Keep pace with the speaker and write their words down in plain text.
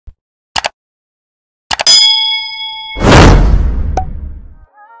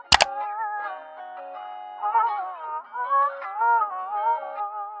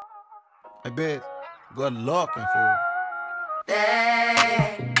best. Good looking fool.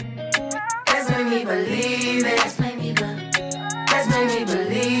 That's made me believe it. That's made me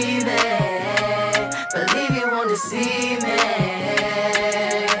believe it. Believe you won't deceive me.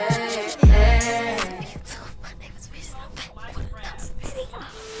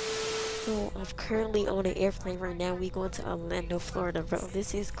 So I'm currently on an airplane right now. We going to Orlando, Florida, bro.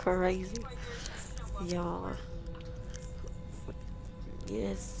 This is crazy, y'all.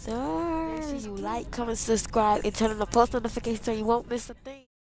 Yes, sir. Make sure you like, comment, subscribe, and turn on the post notifications so you won't miss a thing.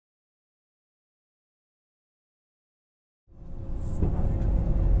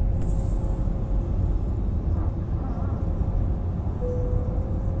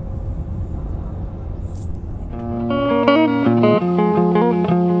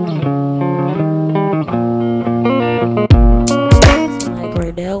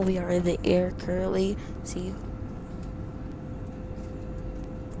 Right now, we are in the air currently. See?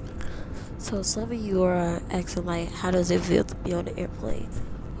 So some of you are asking like, how does it feel to be on the airplane?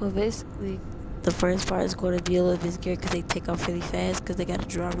 Well, basically, the first part is going to be a little bit scary because they take off really fast because they got to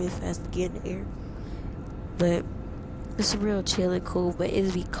drive really fast to get in the air. But it's real chill and cool, but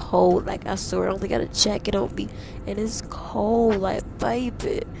it'll be cold. Like, I swear, I only got a jacket on me, and it's cold. Like,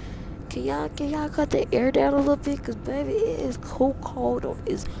 baby, can y'all cut the air down a little bit? Because, baby, it is cold on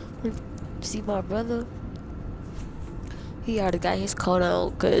this. See my brother? He already got his coat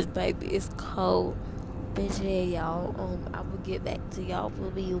on, cause baby, it's cold. Bitch, yeah, y'all. I will get back to y'all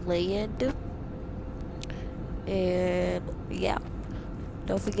when we land. And yeah,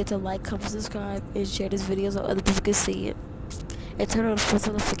 don't forget to like, comment, subscribe, and share this video so other people can see it. And turn on the post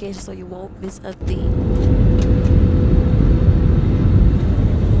notifications so you won't miss a thing.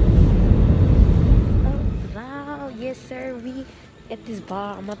 Oh wow, yes sir. We at this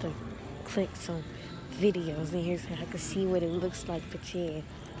bar. I'm about to click some videos in here so I can see what it looks like, but yeah,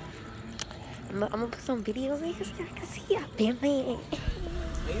 I'm gonna put some videos in here so I can see. I've been playing.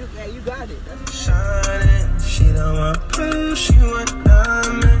 Yeah, you got it. Shining, she don't want proof, she want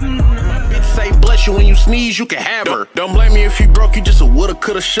diamond. Bitch say bless you when you sneeze, you can have her. Don't blame me if you broke, you just a woulda,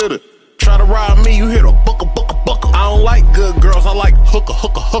 coulda, shoulda. Try to rob me, you hit a bucka. I don't like good girls, I like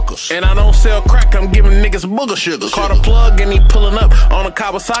hookers. And I don't sell crack, I'm giving niggas booger sugar. Caught a plug and he pulling up on a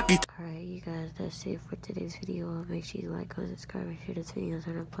Kawasaki. Alright, you guys, that's it for today's video. Make sure you like, comment, subscribe, and share this video.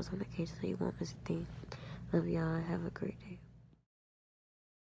 Turn on post notifications so you won't miss a thing. Love y'all. Have a great day.